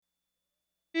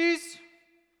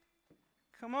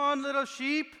Come on, little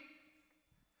sheep.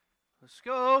 Let's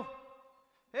go.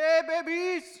 Hey,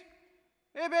 babies.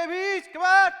 Hey, babies, come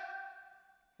on.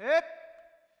 Hip,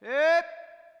 hip,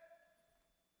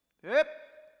 hip.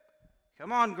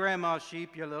 Come on, Grandma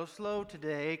Sheep, you're a little slow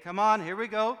today. Come on, here we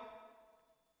go.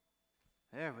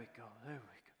 There we go, there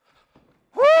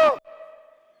we go. Woo!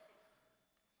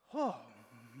 Oh,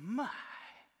 my.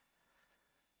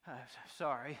 I'm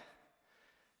sorry.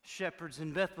 Shepherds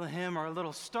in Bethlehem are a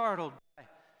little startled by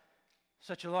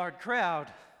such a large crowd.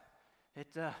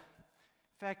 In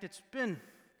fact, it's been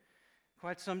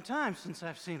quite some time since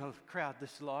I've seen a crowd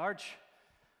this large.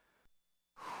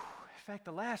 In fact,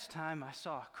 the last time I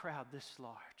saw a crowd this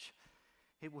large,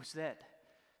 it was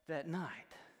that night.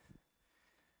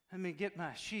 Let me get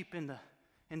my sheep in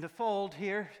the fold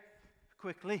here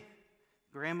quickly.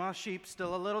 Grandma Sheep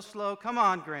still a little slow. Come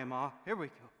on, Grandma. Here we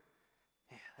go.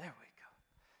 Yeah, there we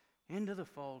go. Into the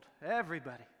fold.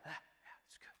 Everybody.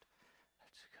 That's good.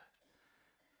 That's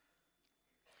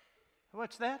good.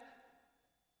 What's that?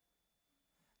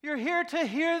 You're here to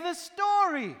hear the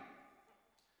story.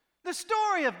 The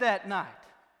story of that night.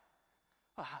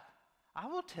 Well, I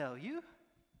will tell you.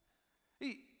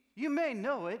 You may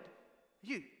know it.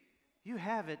 You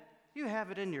have it. You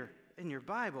have it in your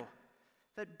Bible.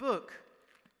 That book.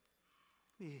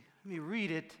 Let me read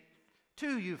it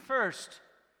to you first.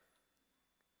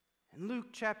 In Luke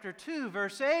chapter 2,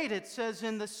 verse 8, it says,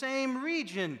 "In the same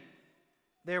region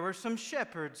there were some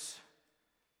shepherds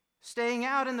staying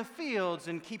out in the fields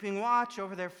and keeping watch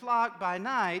over their flock by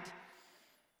night,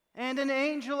 and an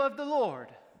angel of the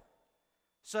Lord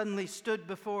suddenly stood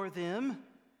before them,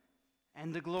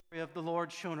 and the glory of the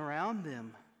Lord shone around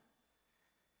them,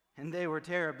 and they were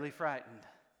terribly frightened.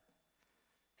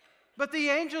 But the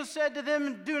angel said to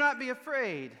them, 'Do not be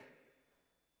afraid,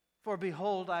 for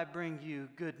behold, I bring you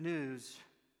good news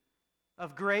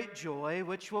of great joy,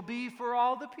 which will be for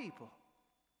all the people.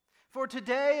 For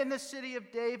today in the city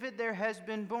of David there has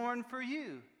been born for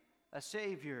you a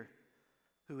Savior,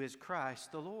 who is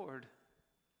Christ the Lord.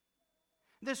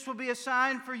 This will be a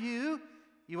sign for you.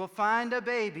 You will find a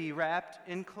baby wrapped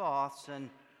in cloths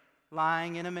and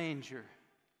lying in a manger.'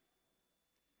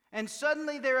 And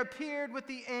suddenly there appeared with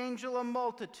the angel a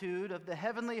multitude of the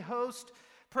heavenly host,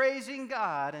 praising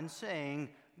God and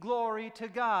saying, 'Glory to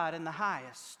God in the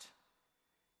highest,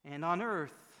 and on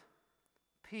earth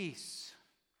peace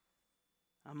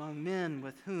among men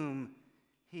with whom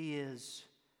He is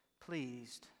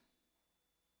pleased.'"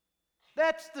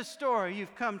 That's the story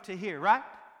you've come to hear, right?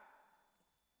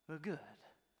 Well, good.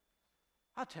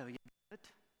 I'll tell you about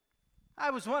it.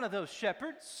 I was one of those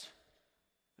shepherds.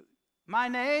 My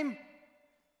name's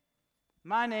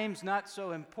not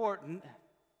so important.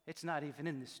 It's not even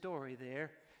in the story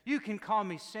there. You can call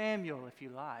me Samuel if you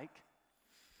like.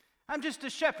 I'm just a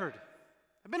shepherd.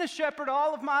 I've been a shepherd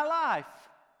all of my life.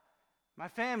 My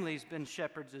family's been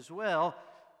shepherds as well.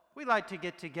 We like to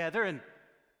get together and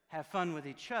have fun with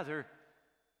each other.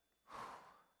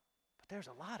 But there's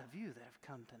a lot of you that have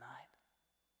come tonight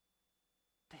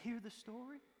to hear the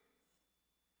story.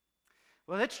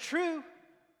 Well, it's true.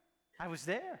 I was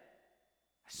there.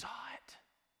 I saw it.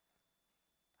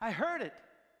 I heard it.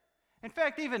 In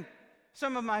fact, even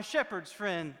some of my shepherd's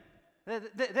friends,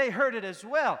 they heard it as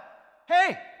well.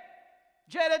 Hey,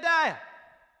 Jedediah.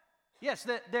 Yes,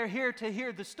 they're here to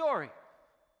hear the story.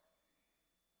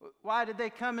 Why did they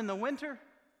come in the winter?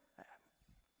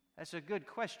 That's a good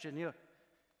question.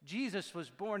 Jesus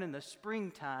was born in the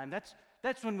springtime.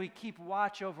 That's when we keep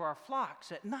watch over our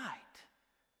flocks at night.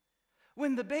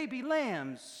 When the baby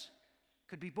lambs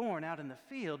could be born out in the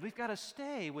field, we've got to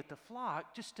stay with the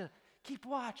flock just to keep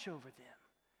watch over them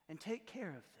and take care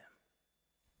of them.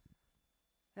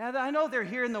 Now, I know they're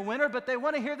here in the winter, but they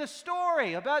want to hear the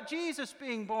story about Jesus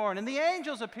being born and the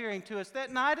angels appearing to us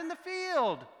that night in the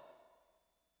field.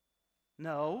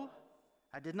 No,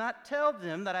 I did not tell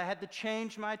them that I had to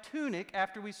change my tunic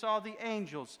after we saw the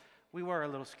angels. We were a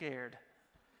little scared.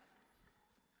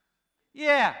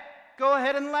 Yeah, go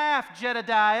ahead and laugh,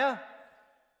 Jedediah.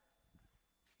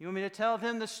 You want me to tell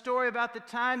them the story about the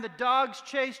time the dogs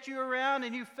chased you around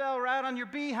and you fell right on your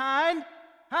behind?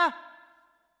 Huh?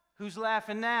 Who's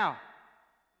laughing now?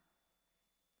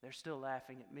 They're still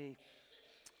laughing at me.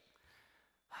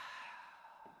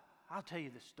 I'll tell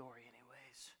you the story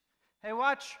anyways. Hey,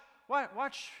 watch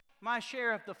my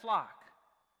share of the flock.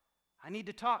 I need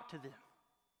to talk to them.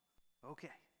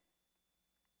 Okay.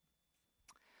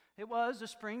 It was a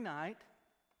spring night.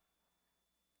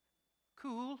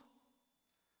 Cool.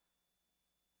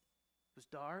 It was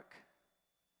dark.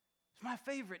 It's my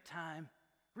favorite time,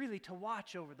 really, to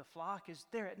watch over the flock is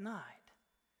there at night.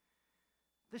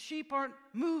 The sheep aren't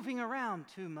moving around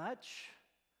too much,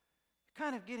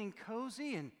 kind of getting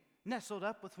cozy and nestled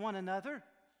up with one another.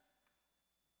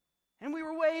 And we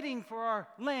were waiting for our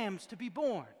lambs to be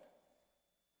born.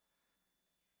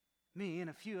 Me and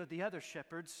a few of the other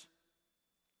shepherds.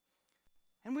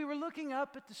 And we were looking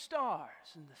up at the stars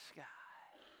in the sky.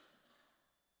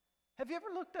 Have you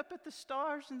ever looked up at the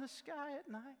stars in the sky at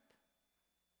night?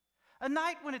 A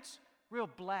night when it's real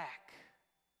black,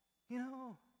 you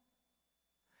know.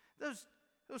 Those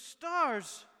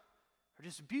stars are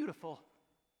just beautiful.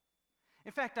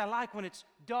 In fact, I like when it's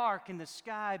dark in the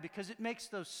sky because it makes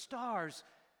those stars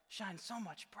shine so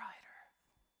much brighter.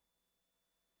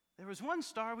 There was one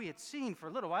star we had seen for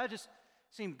a little while, it just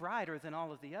seemed brighter than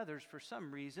all of the others for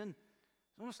some reason.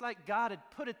 It's almost like God had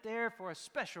put it there for a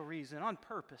special reason, on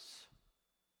purpose.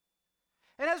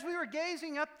 And as we were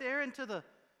gazing up there into the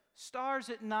stars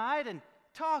at night and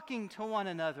talking to one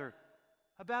another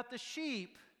about the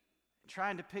sheep,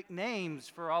 trying to pick names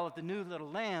for all of the new little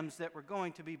lambs that were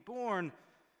going to be born,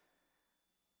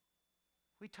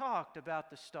 we talked about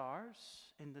the stars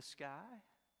in the sky.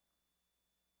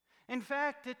 In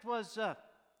fact, it was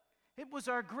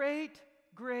our great,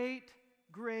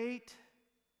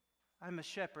 I'm a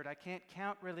shepherd, I can't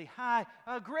count really high,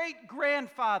 a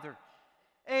great-grandfather,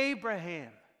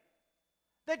 Abraham,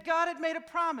 that God had made a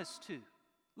promise to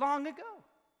long ago.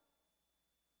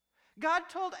 God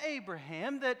told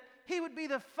Abraham that he would be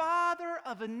the father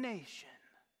of a nation.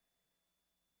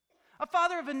 A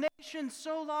father of a nation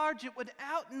so large it would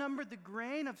outnumber the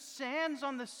grain of sands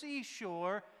on the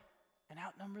seashore and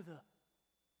outnumber the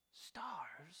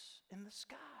stars in the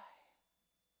sky.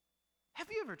 Have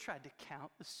you ever tried to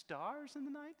count the stars in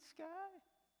the night sky?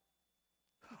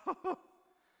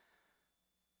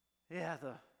 Yeah,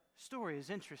 the story is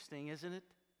interesting, isn't it?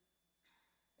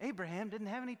 Abraham didn't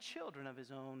have any children of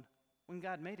his own when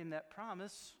God made him that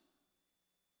promise.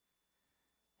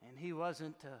 And he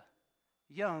wasn't a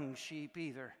young sheep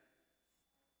either,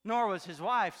 nor was his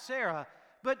wife Sarah.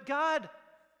 But God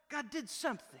did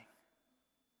something,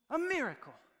 a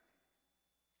miracle.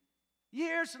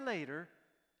 Years later,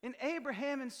 in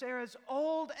Abraham and Sarah's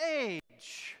old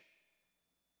age,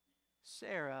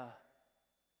 Sarah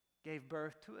gave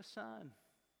birth to a son.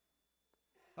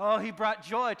 Oh, he brought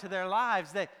joy to their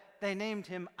lives. They named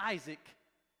him Isaac.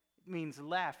 It means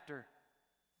laughter.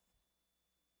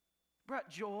 Brought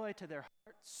joy to their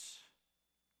hearts.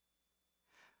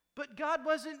 But God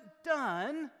wasn't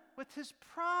done with his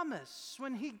promise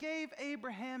when he gave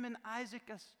Abraham and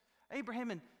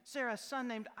Sarah a son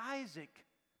named Isaac.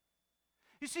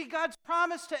 You see, God's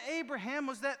promise to Abraham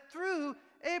was that through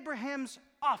Abraham's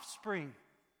offspring,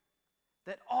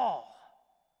 that all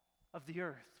of the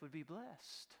earth would be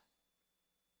blessed.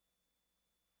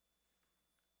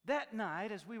 That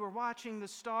night, as we were watching the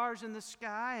stars in the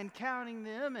sky and counting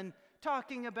them and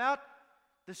talking about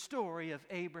the story of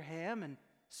Abraham and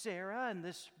Sarah and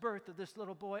this birth of this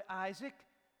little boy Isaac,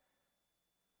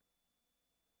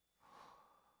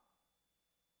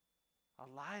 a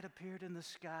light appeared in the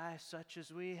sky such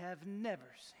as we have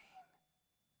never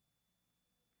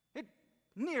seen. It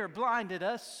near blinded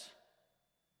us,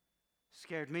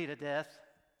 scared me to death.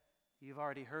 You've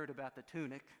already heard about the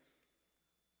tunic.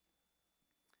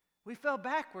 We fell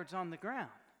backwards on the ground.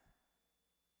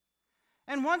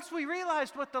 And once we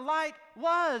realized what the light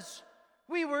was,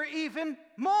 we were even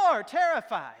more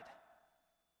terrified.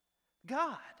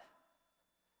 God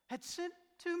had sent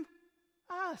to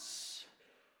us,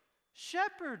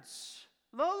 shepherds,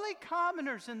 lowly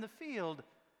commoners in the field,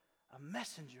 a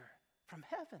messenger from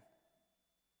heaven.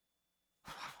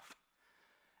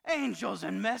 Angels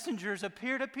and messengers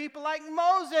appear to people like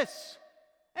Moses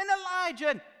and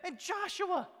Elijah and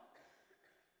Joshua.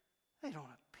 They don't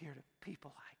appear to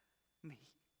people like me.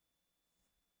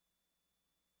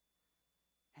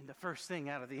 And the first thing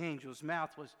out of the angel's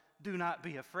mouth was, "Do not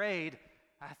be afraid."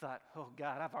 I thought, oh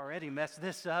God, I've already messed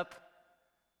this up.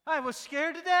 I was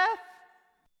scared to death.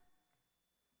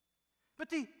 But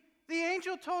the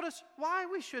angel told us why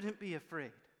we shouldn't be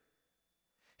afraid.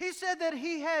 He said that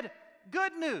he had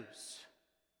good news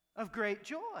of great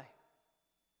joy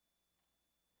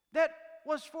that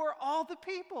was for all the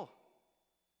people.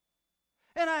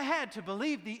 And I had to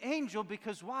believe the angel,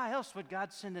 because why else would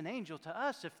God send an angel to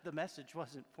us if the message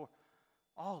wasn't for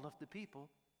all of the people?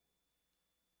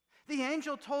 The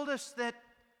angel told us that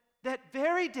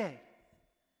very day,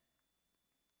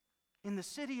 in the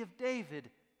city of David,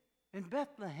 in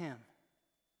Bethlehem,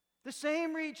 the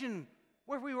same region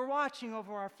where we were watching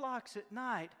over our flocks at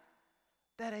night,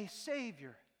 that a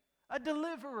Savior, a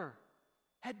deliverer,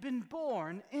 had been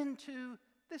born into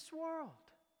this world.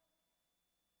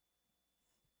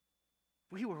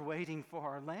 We were waiting for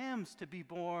our lambs to be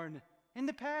born in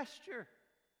the pasture.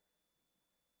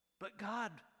 But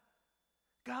God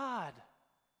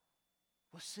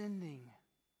was sending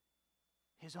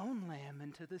His own lamb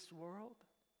into this world.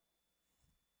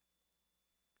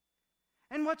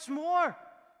 And what's more,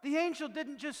 the angel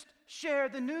didn't just share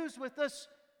the news with us.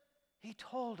 He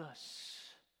told us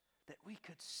that we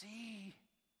could see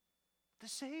the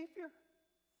Savior,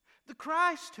 the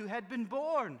Christ who had been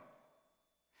born.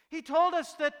 He told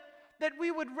us that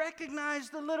we would recognize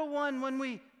the little one when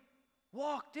we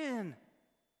walked in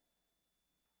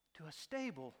to a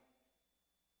stable.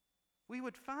 We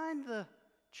would find the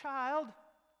child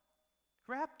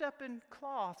wrapped up in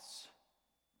cloths,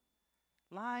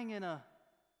 lying in a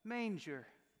manger.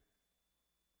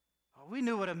 Well, we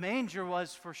knew what a manger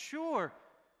was for sure.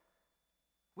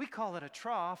 We call it a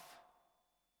trough.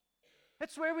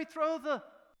 It's where we throw the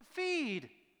feed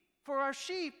for our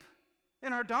sheep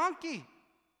and our donkey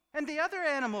and the other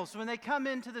animals when they come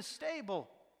into the stable.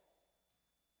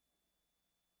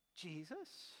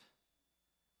 Jesus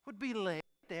would be laid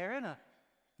there in a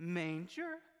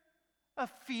manger, a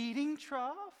feeding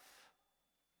trough,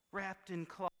 wrapped in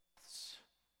cloths.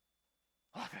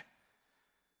 Oh,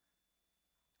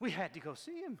 we had to go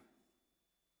see Him.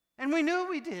 And we knew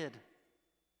we did.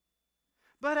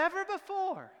 But ever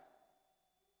before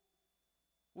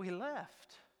we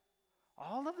left,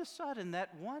 all of a sudden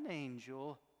that one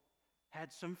angel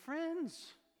had some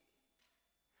friends.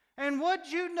 And would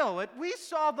you know it, we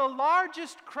saw the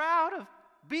largest crowd of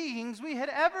beings we had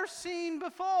ever seen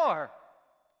before.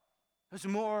 There's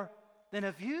more than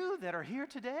a few that are here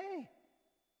today.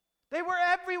 They were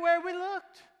everywhere we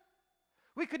looked.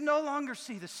 We could no longer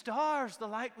see the stars. The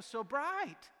light was so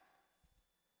bright.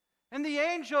 And the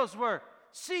angels were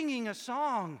singing a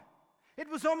song. It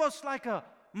was almost like a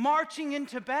marching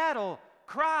into battle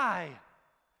cry.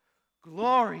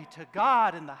 Glory to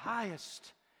God in the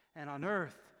highest, and on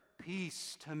earth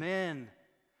peace to men.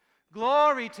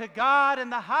 Glory to God in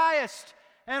the highest,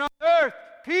 and on earth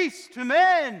peace to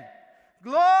men.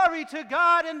 Glory to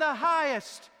God in the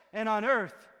highest, and on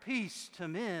earth peace to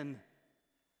men.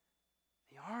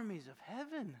 The armies of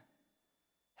heaven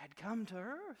had come to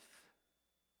earth.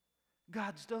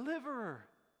 God's deliverer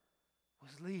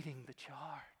was leading the charge.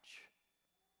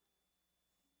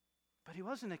 But He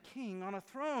wasn't a king on a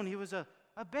throne. He was a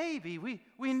baby.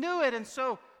 We knew it, and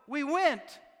so we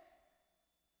went.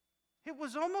 It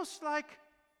was almost like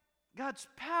God's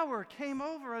power came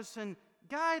over us and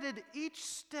guided each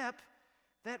step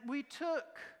that we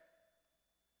took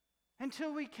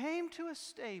until we came to a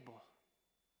stable.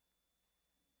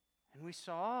 And we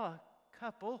saw a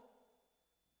couple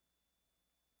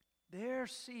there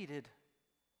seated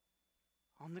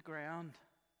on the ground.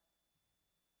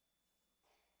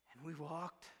 And we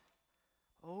walked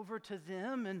over to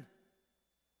them and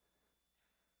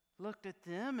looked at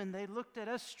them, and they looked at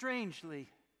us strangely.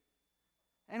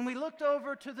 And we looked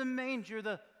over to the manger,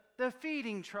 the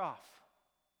feeding trough.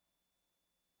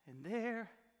 And there,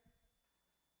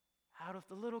 out of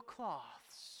the little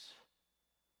cloths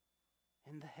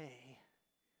in the hay,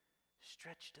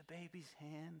 stretched a baby's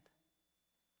hand.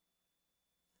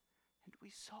 And we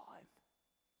saw Him,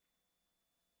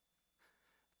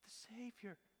 the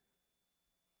Savior.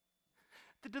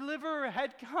 The deliverer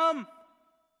had come.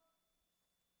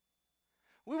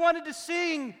 We wanted to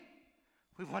sing.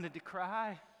 We wanted to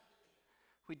cry.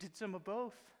 We did some of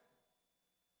both.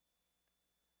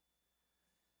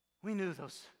 We knew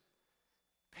those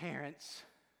parents,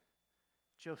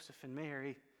 Joseph and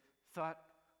Mary, thought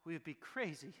we would be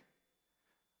crazy.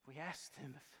 We asked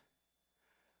them if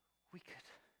we could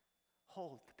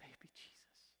hold the baby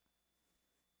Jesus.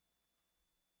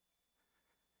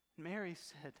 Mary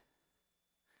said,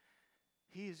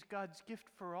 He is God's gift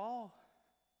for all.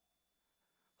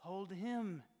 Hold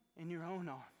Him in your own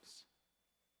arms.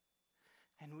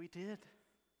 And we did.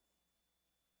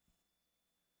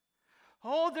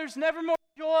 Oh, there's never more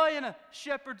joy in a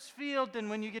shepherd's field than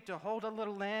when you get to hold a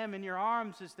little lamb in your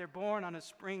arms as they're born on a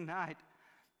spring night.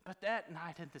 But that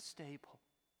night in the stable,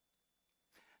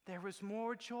 there was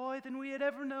more joy than we had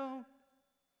ever known.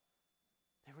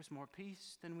 There was more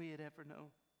peace than we had ever known.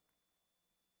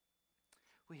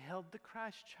 We held the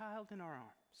Christ child in our arms.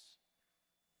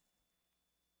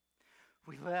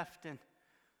 We left and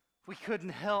we couldn't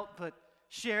help but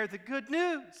share the good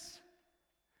news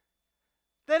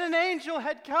that an angel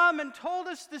had come and told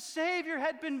us the Savior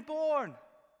had been born.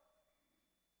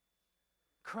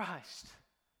 Christ,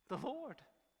 the Lord.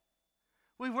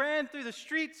 We ran through the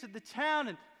streets of the town,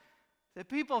 and the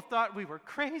people thought we were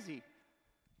crazy.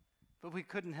 But we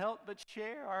couldn't help but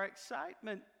share our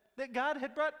excitement that God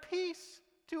had brought peace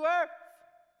to earth.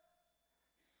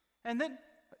 And then,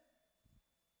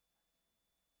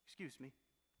 excuse me,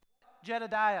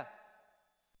 Jedediah.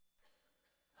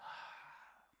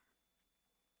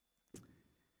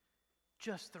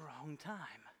 Just the wrong time.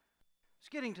 It's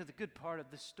getting to the good part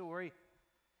of the story.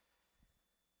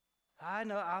 I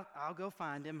know, I'll go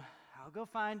find him. I'll go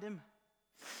find him.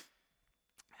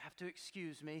 Have to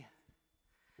excuse me.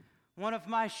 One of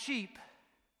my sheep,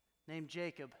 named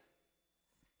Jacob,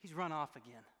 he's run off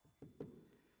again.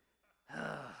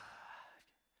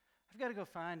 I've got to go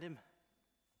find him.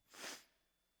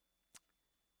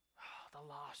 Oh, the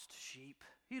lost sheep.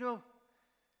 You know,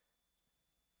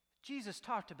 Jesus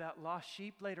talked about lost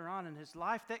sheep later on in his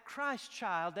life. That Christ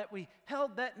child that we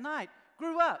held that night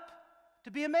grew up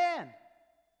to be a man.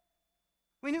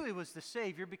 We knew he was the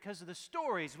Savior because of the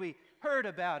stories we heard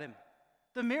about him,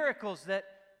 the miracles that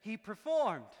he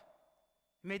performed.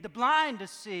 He made the blind to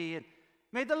see and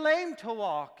made the lame to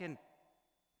walk and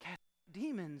cast out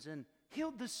demons and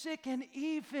healed the sick and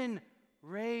even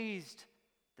raised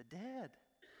the dead.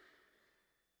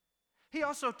 He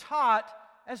also taught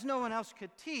as no one else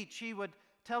could teach. He would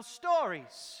tell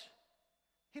stories.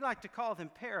 He liked to call them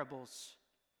parables.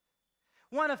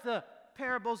 One of the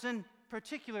parables in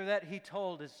particular that he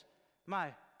told is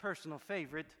my personal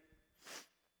favorite.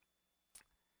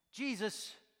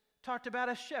 Jesus talked about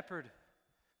a shepherd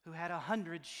who had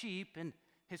 100 sheep in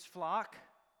his flock.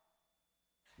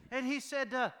 And he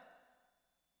said the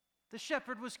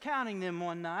shepherd was counting them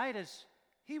one night as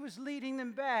he was leading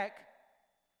them back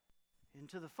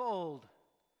into the fold.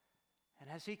 And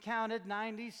as he counted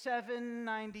 97,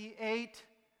 98,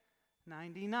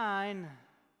 99,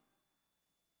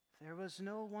 there was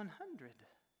no 100.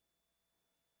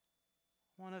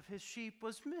 One of his sheep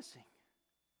was missing.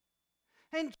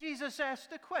 And Jesus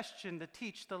asked a question to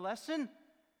teach the lesson.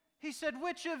 He said,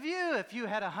 which of you, if you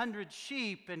had 100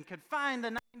 sheep and could find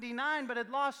the 99 but had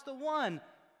lost the one,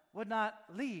 would not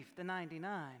leave the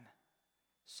 99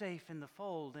 safe in the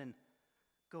fold and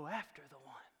go after the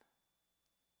one?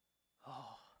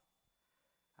 Oh,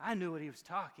 I knew what he was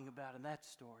talking about in that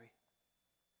story.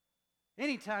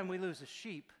 Anytime we lose a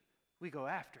sheep, we go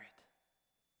after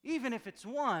it. Even if it's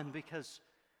one, because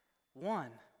one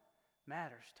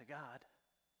matters to God.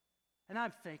 And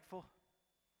I'm thankful.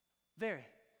 Very,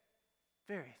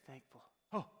 very thankful.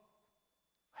 Oh,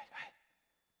 wait.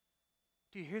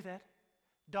 Do you hear that?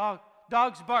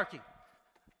 Dog's barking.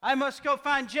 I must go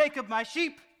find Jacob, my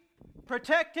sheep.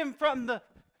 Protect him from the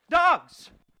dogs.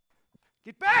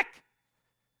 Get back!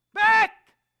 Back!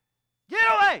 Get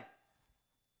away!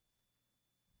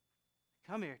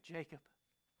 Come here, Jacob.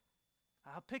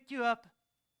 I'll pick you up.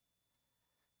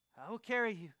 I will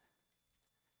carry you.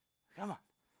 Come on.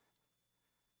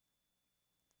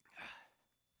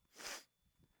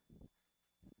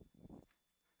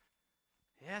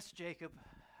 Yes, Jacob,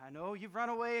 I know you've run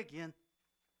away again.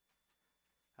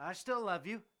 I still love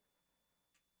you.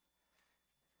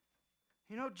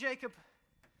 You know, Jacob,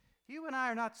 you and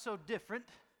I are not so different.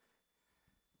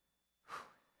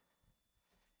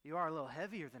 You are a little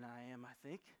heavier than I am, I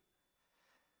think.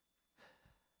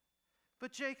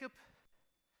 But Jacob,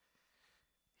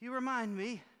 you remind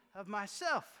me of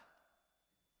myself.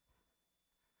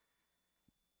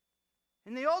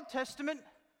 In the Old Testament,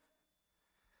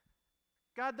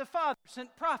 God the Father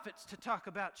sent prophets to talk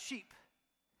about sheep,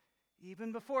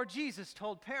 even before Jesus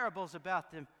told parables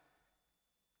about them.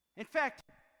 In fact,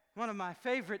 one of my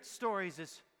favorite stories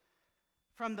is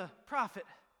from the prophet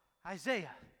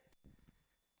Isaiah.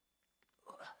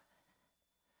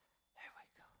 There we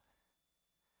go.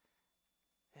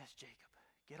 Yes, Jacob,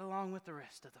 get along with the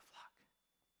rest of the flock.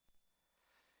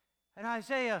 In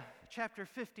Isaiah chapter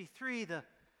 53, the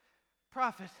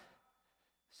prophet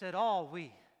said, all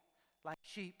we, like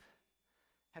sheep,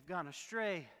 have gone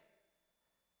astray,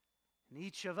 and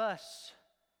each of us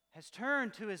has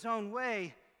turned to his own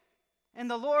way, and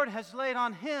the Lord has laid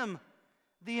on him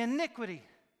the iniquity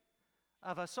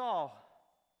of us all.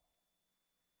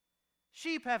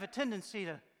 Sheep have a tendency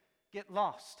to get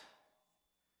lost.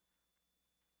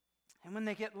 And when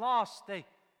they get lost, they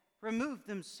remove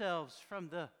themselves from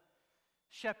the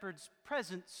shepherd's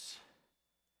presence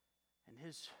and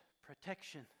his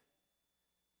protection.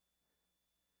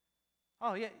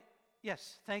 Oh, yeah,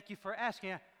 yes, thank you for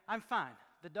asking. I'm fine.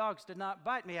 The dogs did not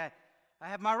bite me. I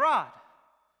have my rod.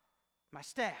 My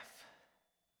staff.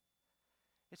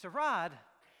 It's a rod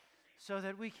so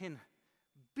that we can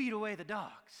beat away the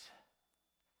dogs.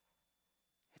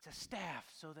 It's a staff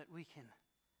so that we can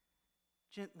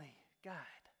gently guide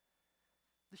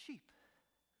the sheep.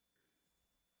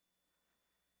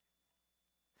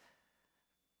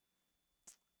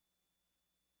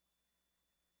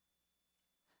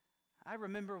 I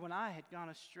remember when I had gone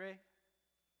astray.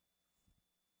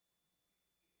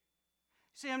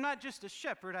 See, I'm not just a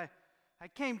shepherd. I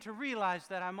came to realize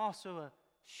that I'm also a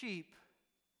sheep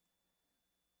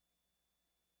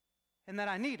and that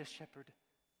I need a shepherd.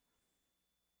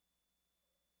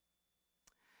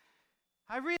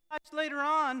 I realized later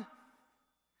on,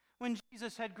 when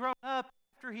Jesus had grown up,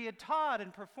 after he had taught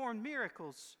and performed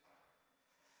miracles,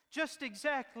 just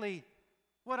exactly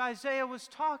what Isaiah was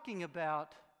talking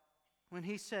about when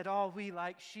he said, all we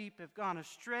like sheep have gone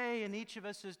astray, and each of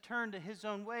us has turned to his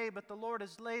own way, but the Lord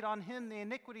has laid on him the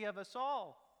iniquity of us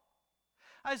all.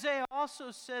 Isaiah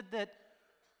also said that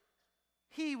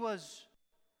he was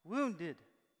wounded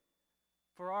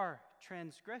for our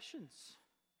transgressions.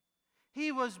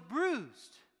 He was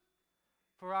bruised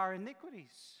for our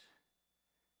iniquities,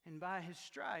 and by his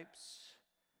stripes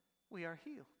we are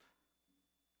healed.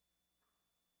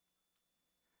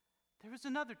 There was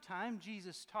another time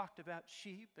Jesus talked about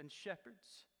sheep and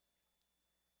shepherds.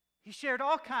 He shared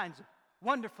all kinds of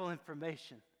wonderful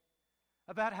information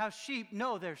about how sheep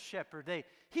know their shepherd. They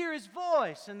hear his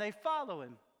voice and they follow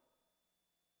him.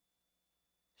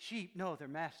 Sheep know their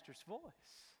master's voice.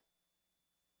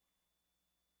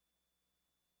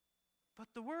 But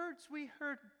the words we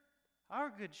heard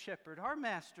our good shepherd, our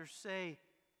master, say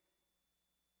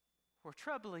were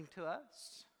troubling to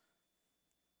us.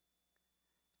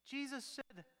 Jesus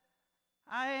said,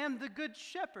 I am the good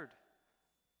shepherd,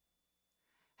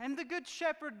 and the good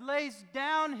shepherd lays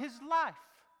down his life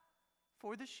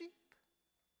for the sheep.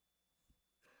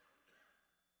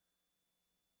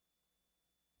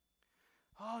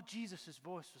 Oh, Jesus'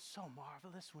 voice was so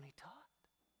marvelous when he taught.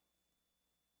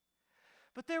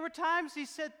 But there were times he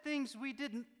said things we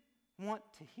didn't want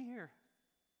to hear.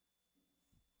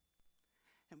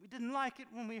 And we didn't like it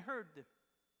when we heard them.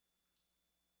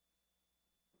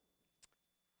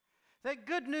 That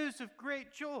good news of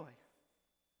great joy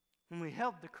when we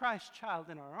held the Christ child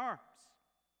in our arms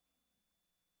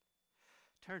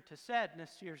turned to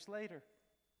sadness years later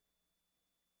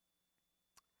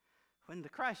when the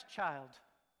Christ child,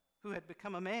 who had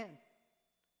become a man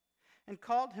and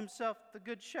called himself the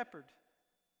Good Shepherd,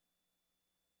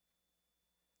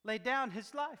 laid down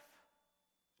his life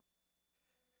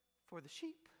for the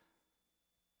sheep.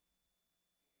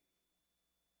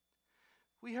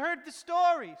 We heard the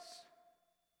stories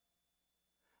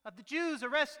of the Jews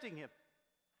arresting him,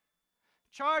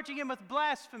 charging him with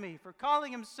blasphemy for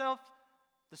calling himself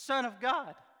the Son of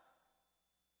God.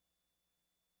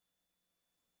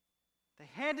 They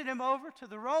handed him over to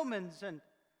the Romans, and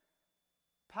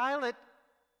Pilate,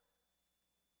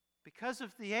 because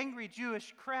of the angry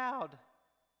Jewish crowd,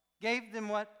 gave them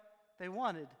what they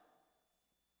wanted.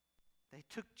 They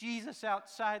took Jesus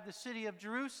outside the city of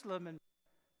Jerusalem and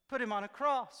put him on a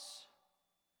cross,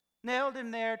 nailed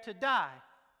him there to die.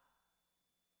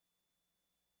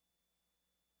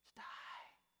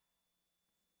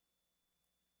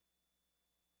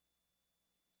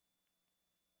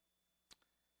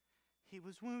 He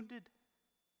was wounded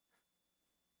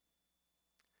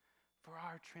for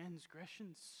our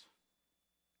transgressions.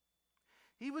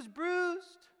 He was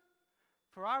bruised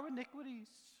for our iniquities.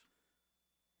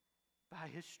 By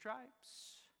his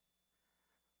stripes,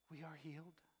 we are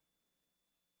healed.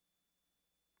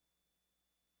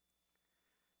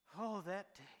 Oh,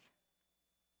 that day.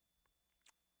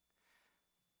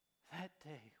 That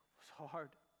day was hard.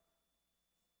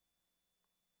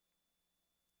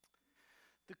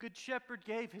 The Good Shepherd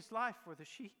gave his life for the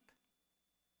sheep.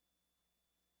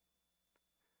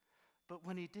 But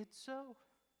when he did so,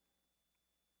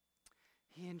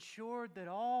 he ensured that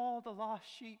all the lost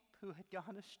sheep who had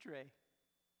gone astray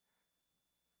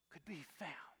could be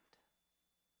found.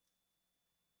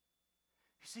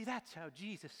 You see, that's how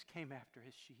Jesus came after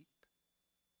his sheep,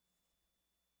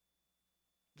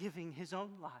 giving his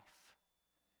own life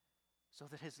so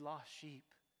that his lost sheep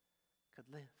could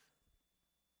live.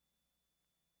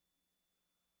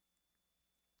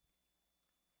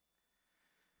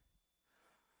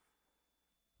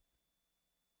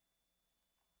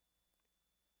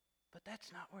 But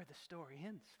that's not where the story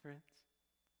ends, friends.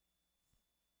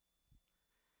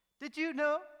 Did you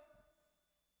know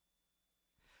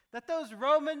that those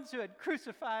Romans who had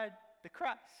crucified the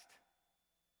Christ,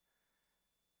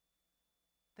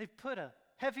 they put a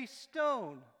heavy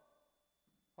stone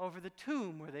over the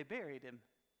tomb where they buried him?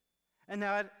 And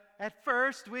now at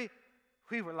first we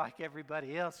were like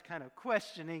everybody else, kind of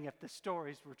questioning if the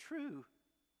stories were true.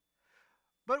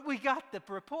 But we got the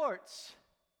reports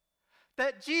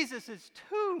that Jesus'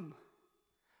 tomb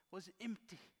was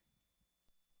empty.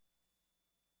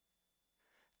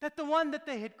 That the one that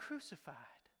they had crucified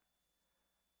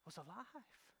was alive.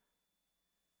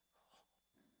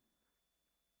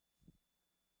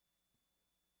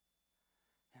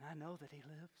 I know that He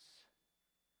lives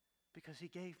because He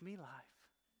gave me life.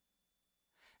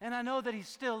 And I know that He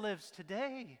still lives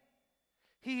today.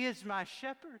 He is my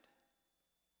shepherd.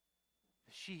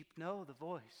 The sheep know the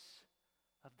voice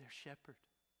of their shepherd.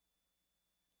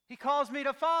 He calls me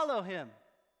to follow Him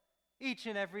each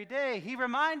and every day. He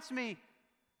reminds me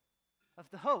of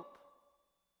the hope,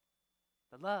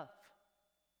 the love,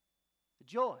 the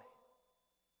joy,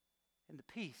 and the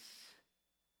peace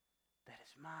that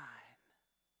is mine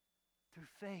through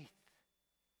faith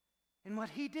in what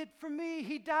He did for me.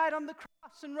 He died on the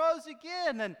cross and rose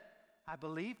again, and I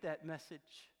believe that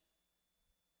message.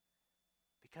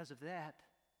 Because of that,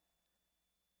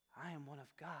 I am one of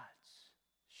God's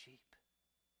sheep.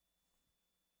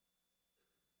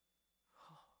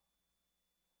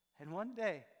 And one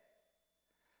day,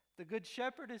 the Good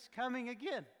Shepherd is coming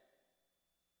again.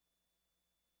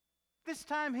 This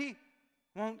time He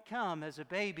won't come as a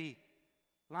baby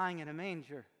lying in a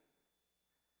manger.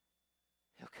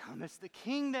 He'll come as the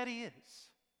King that He is,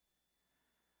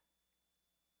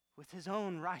 with His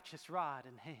own righteous rod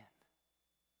in hand.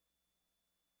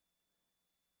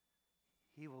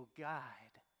 He will guide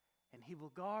and He will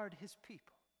guard His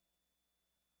people.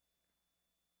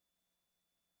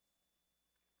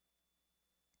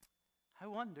 I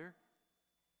wonder,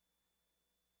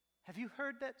 have you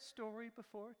heard that story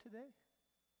before today?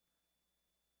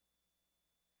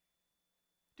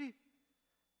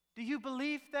 Do you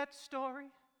believe that story?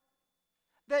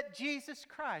 That Jesus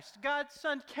Christ, God's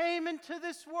Son, came into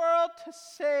this world to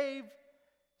save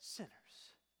sinners.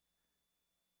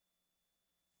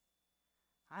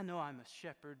 I know I'm a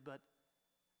shepherd, but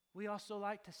we also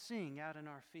like to sing out in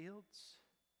our fields.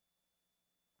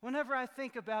 Whenever I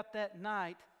think about that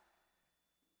night,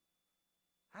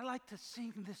 I like to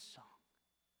sing this song.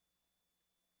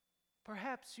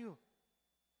 Perhaps you'll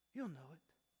know it.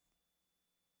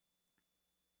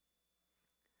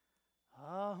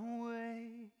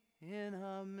 Away in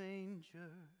a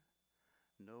manger,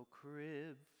 no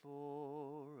crib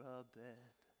for a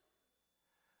bed,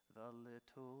 the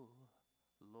little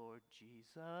Lord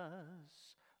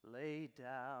Jesus laid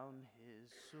down His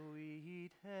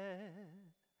sweet head.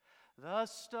 The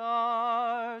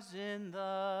stars in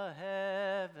the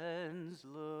heavens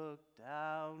looked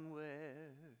down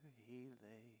where He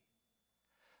lay.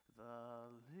 The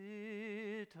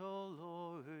little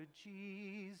Lord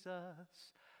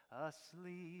Jesus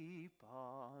asleep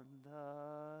on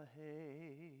the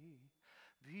hay.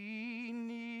 Be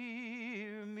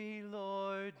near me,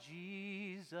 Lord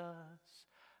Jesus,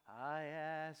 I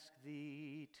ask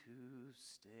Thee to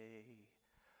stay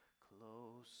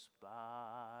close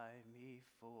by me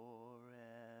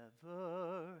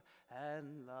forever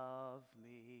and love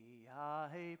me,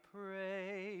 I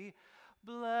pray.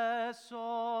 Bless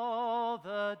all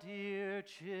the dear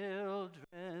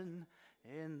children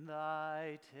in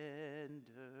Thy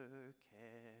tender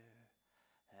care,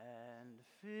 and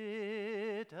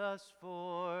fit us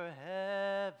for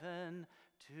heaven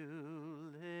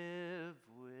to live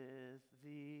with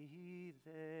Thee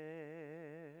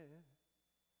there.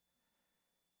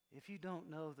 If you don't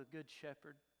know the Good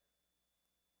Shepherd,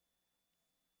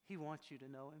 He wants you to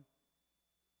know Him.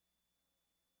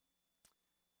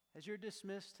 As you're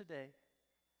dismissed today,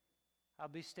 I'll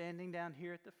be standing down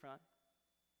here at the front.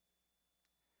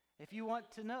 If you want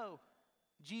to know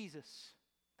Jesus,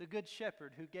 the Good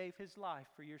Shepherd who gave His life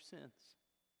for your sins,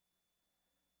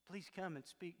 please come and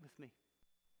speak with me.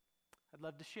 I'd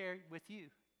love to share with you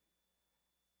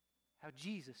how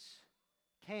Jesus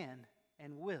can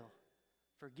and will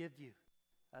forgive you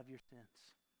of your sins.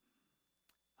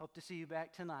 Hope to see you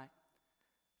back tonight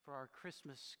for our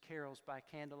Christmas carols by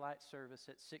candlelight service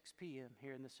at 6 p.m.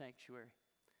 here in the sanctuary.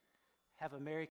 Have a Merry